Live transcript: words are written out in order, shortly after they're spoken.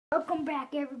Welcome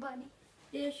back, everybody.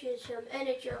 This is some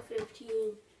NHL 15,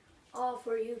 all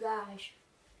for you guys.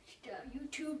 It's the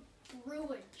YouTube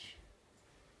Bruins.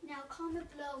 Now,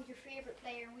 comment below your favorite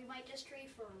player, and we might just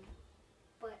trade for him.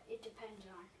 But it depends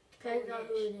on who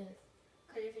it is.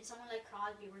 Because if it's someone like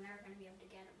Crosby, we're never going to be able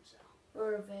to get him. So.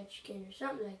 Or Ovechkin or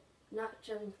something like, not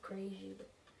something crazy,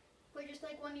 but just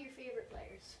like one of your favorite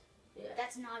players. Yeah.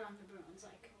 That's not on the Bruins.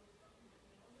 Like,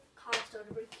 Carl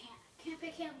Soderberg can't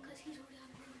pick him because he's already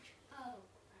on the Bruins. Oh,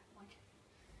 one check.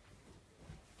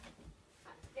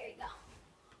 There you go.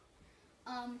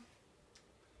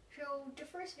 So the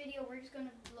first video, we're just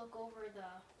gonna look over the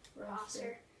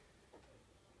roster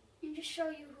and just show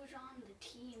you who's on the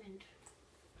team and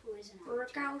who isn't on the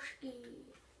team.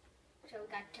 So we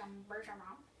got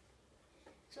Bergeron.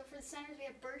 So for the centers, we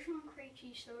have Bergeron,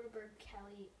 Krejci, Soderberg,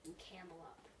 Kelly, and Campbell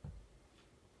up.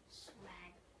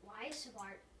 Swag. Why is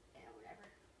Savard? Yeah, whatever.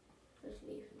 Just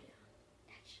leave him down.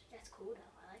 That's cool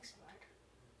though. I like Savard.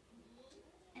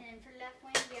 And then for the left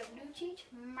wing, we have Lucic,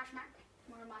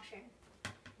 Marmash, and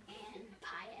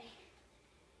Paille.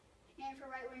 And for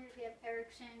right wingers, we have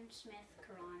Eriksson, Smith,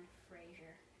 Caron,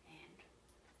 Frazier, and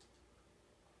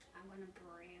I'm gonna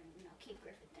keep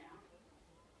Griffith down.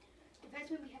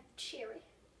 Defenseman, we have Cherry,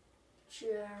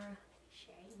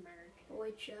 Scheinberg,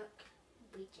 Boychuk,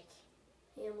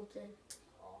 Hamilton,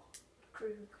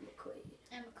 Krug, McQuaid,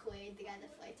 and McQuaid, the guy that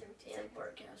flies every 2 seconds. and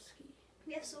Barkowski.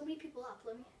 We have so many people up.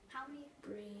 How many?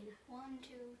 Breen. 1,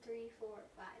 2, 3, 4,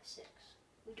 5, 6.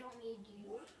 We don't need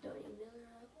you. Don't need Miller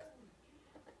up.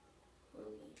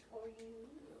 Or you.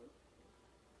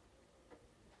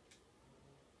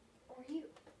 Or you.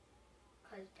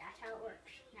 Because that's how it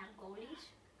works. Now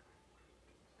goalies.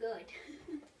 Good.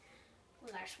 We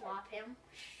gotta swap him.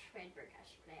 Svedberg has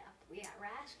to play up. We got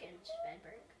Rask and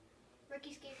Svedberg.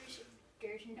 Rookie skaters.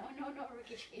 There's no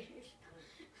rookie skaters.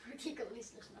 Rookie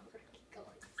goalies, there's no rookie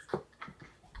goalies.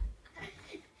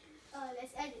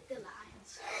 Let's edit the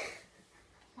lines.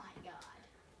 My God.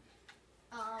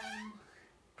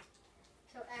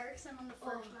 So Eriksson on the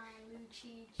first line,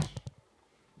 Lucic.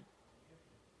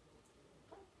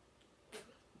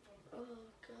 Oh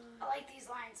God. I like these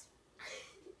lines.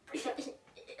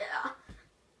 Yeah.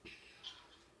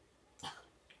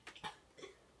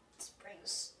 This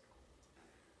brings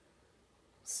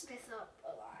Smith up a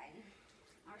line.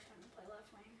 I was trying to play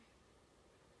left wing.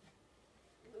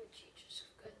 Lucic is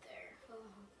good there.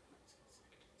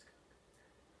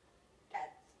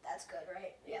 That's good,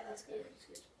 right? Yeah, that's good. That's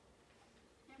good.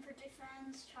 And for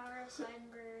defense, Chara,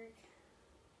 Seidenberg.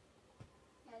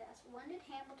 Yeah, when did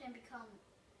Hamilton become?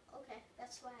 Okay,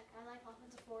 that's swag. I like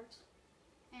offensive forwards.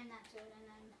 And that's good. And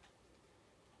then,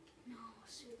 no,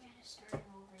 Subban is starting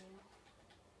over you.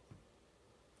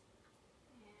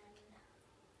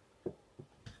 And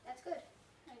that's good.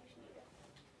 I just need it.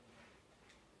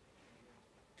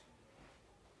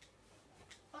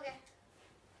 Okay,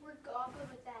 we're all good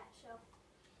with that. So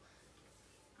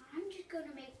I'm just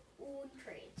gonna make one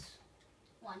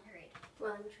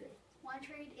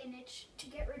trade, and it's to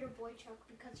get rid of Boychuk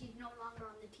because he's no longer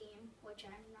on the team, which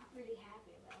I'm not really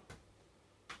happy about.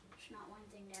 It's not one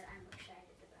thing that I'm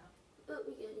excited about. But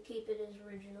we gotta keep it as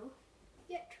original.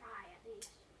 Yeah, try at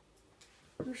least.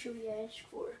 Who should we ask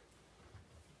for?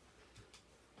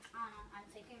 I don't know. I'm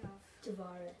thinking of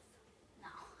Tavares.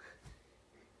 no.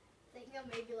 Thinking of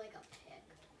maybe like a pick.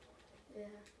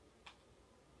 Yeah.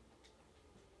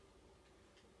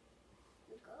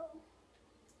 We go.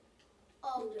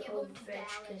 Oh, give him to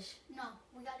Ovechkin. Dallas. No,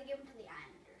 we gotta give him to the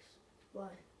Islanders. Why?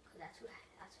 Cause that's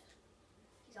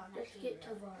he's on that Let's team. get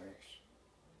really. Tavares.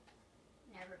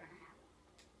 Never gonna happen.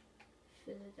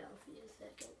 Philadelphia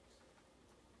second.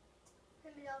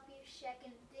 Philadelphia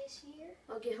second this year.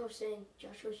 I'll get Hosang.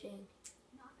 Josh Hosang.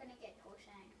 Not gonna get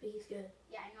Hosang. But he's good.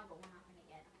 Yeah, I know, but we're not gonna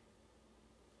get him.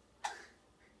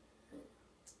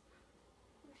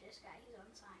 Who's this guy? He's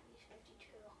unsigned. He's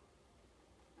 52.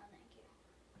 No, thank you.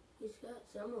 He's got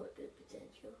somewhat good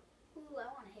potential. Ooh, I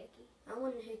want a Hickey. I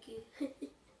want a Hickey.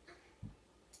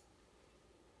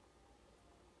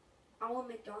 I want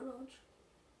McDonald's.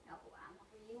 No, I want. What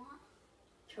do you want?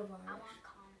 Tavares. I want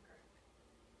Conacher.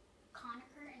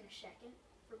 Conacher in a second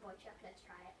for Boychuk. Let's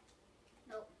try it.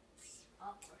 Nope. Oh,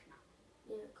 of course not.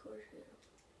 Yeah, of course you know.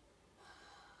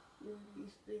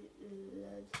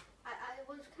 I I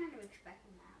was kind of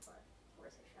expecting that, but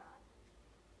worth a shot.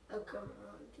 I'll come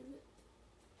around to it.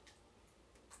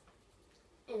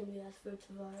 And we asked for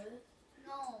Tavares.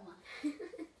 No,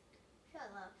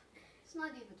 shut up. It's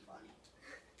not even funny.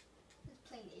 It's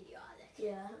plain idiotic.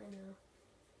 Yeah, I know.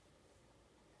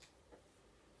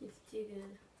 It's too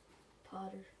good.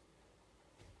 Potter.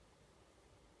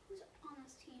 Who's on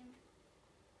this team?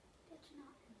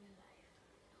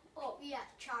 yeah,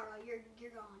 Chara, you're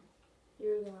gone.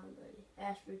 You're gone, buddy.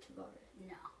 Asper Tavares.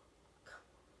 No.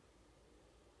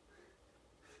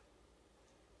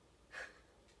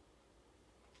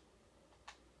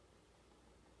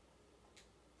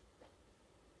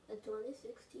 The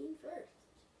 2016 first.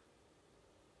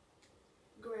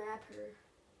 Grab her.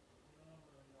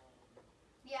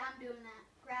 Yeah, I'm doing that.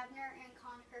 Grabner and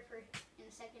Conacher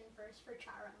in second and first for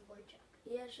Chara and Boychuk.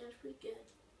 Yes, that's pretty good.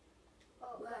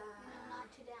 Oh, wow. No, not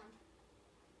to them.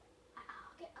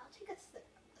 I'll take a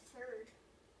third.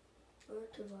 Or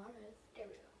Tavares. There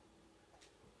we go.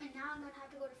 And now I'm gonna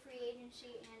have to go to free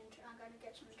agency, and I'm gonna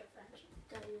get some defense.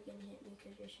 Thought you were gonna hit me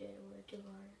because you said word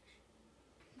Tavares.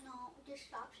 No, just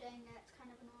stop saying that. It's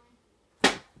kind of annoying.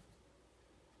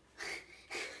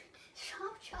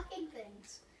 Stop chucking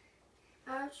things.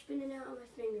 I was spinning out on my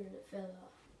finger and it fell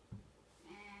off.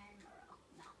 And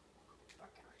no.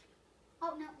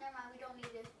 Oh no, never mind. We don't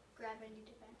need to grab any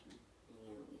defensemen.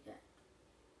 Yeah, we got.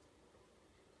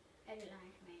 Edit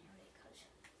lines manually because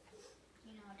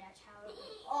you know that's how it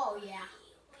works. Oh yeah.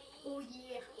 Oh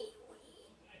yeah.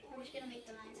 I'm just gonna make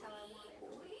the lines how I want it.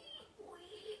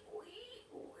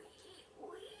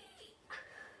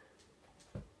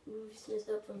 Move Smith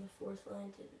up from the fourth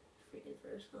line to the freaking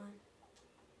first line.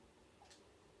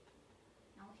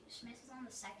 No, Smith is on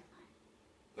the second line.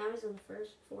 Now he's on the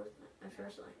first line.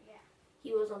 Yeah.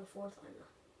 He was on the fourth line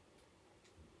though.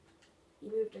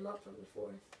 You moved him up from the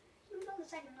fourth. He was on the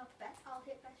second. No, I'll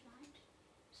hit best line.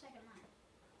 Second line.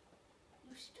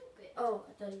 You stupid. Oh,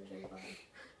 I thought he was in the bottom.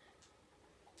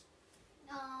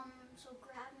 So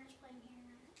Grabner's playing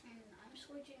here, and I'm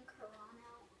switching Caron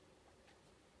out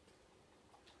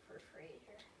for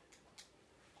Fraser.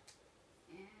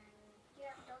 And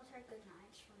yeah, those are good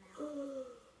lines for now.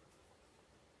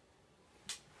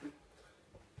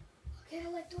 Okay, I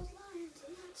like those lines,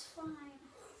 and that's fine.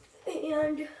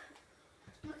 And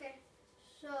Okay,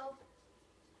 so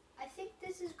I think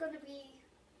this is gonna be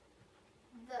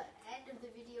the end of the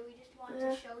video. We just wanted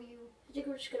to show you. I think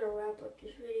we're just gonna wrap up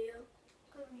this video.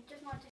 We just wanted to